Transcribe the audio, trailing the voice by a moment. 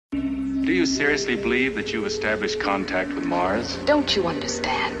Do you seriously believe that you've established contact with Mars? Don't you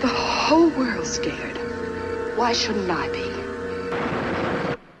understand? The whole world's scared. Why shouldn't I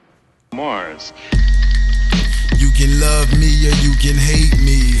be? Mars. You can love me or you can hate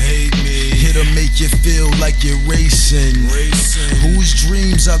me. It'll make you feel like you're racing. Whose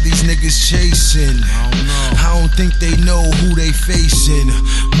dreams are these niggas chasing? I don't think they know who they facing.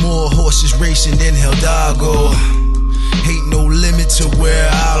 More horses racing than Hidalgo. Ain't no limit to where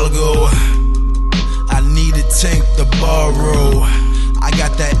I'll go. I need a tank to borrow. I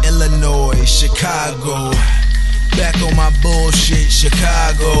got that Illinois, Chicago. Back on my bullshit,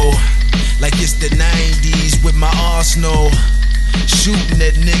 Chicago. Like it's the 90s with my arsenal. Shooting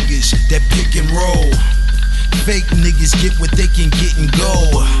at niggas that pick and roll. Fake niggas get what they can get and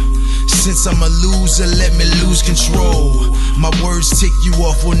go. Since I'm a loser, let me lose control. My words tick you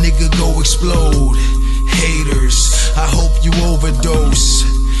off, well nigga go explode. Haters, I hope you overdose.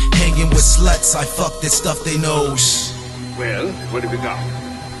 Hanging with sluts, I fuck that stuff they knows. Well, what have you got?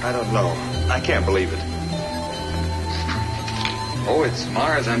 I don't know. I can't believe it. Oh, it's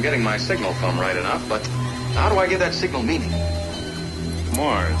Mars I'm getting my signal from right enough, but how do I give that signal meaning?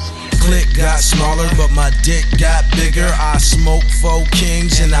 Mars. Click got smaller, but my dick got bigger. I smoke 4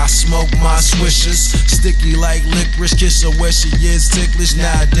 kings and I smoke my swishers. Sticky like licorice, kiss her where she is ticklish.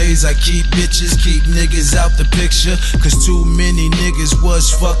 Nowadays I keep bitches, keep niggas out the picture. Cause too many niggas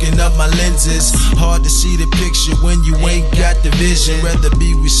was fucking up my lenses. Hard to see the picture when you ain't got the vision. Rather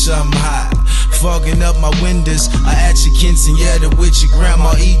be with something hot, fogging up my windows. I at your quinceañera with your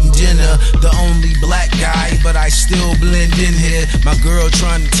grandma eating dinner. The only black guy, but I still blend in here. My girl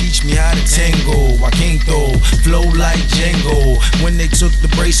trying to teach me how to tango. I can't though, flow like Django. When they took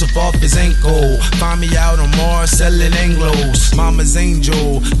the brace off his ankle. Find me out on Mars selling Anglos. Mama's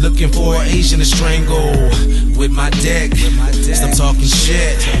angel, looking for an Asian to strangle. With my deck, stop talking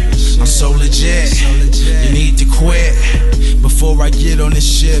shit. I'm so legit, you need to quit. Before I get on this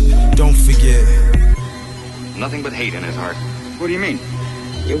ship, don't forget. Nothing but hate in his heart. What do you mean?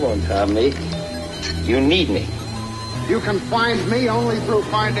 You won't harm me. You need me. You can find me only through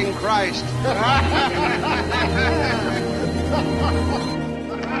finding Christ.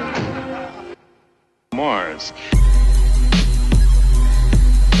 Mars.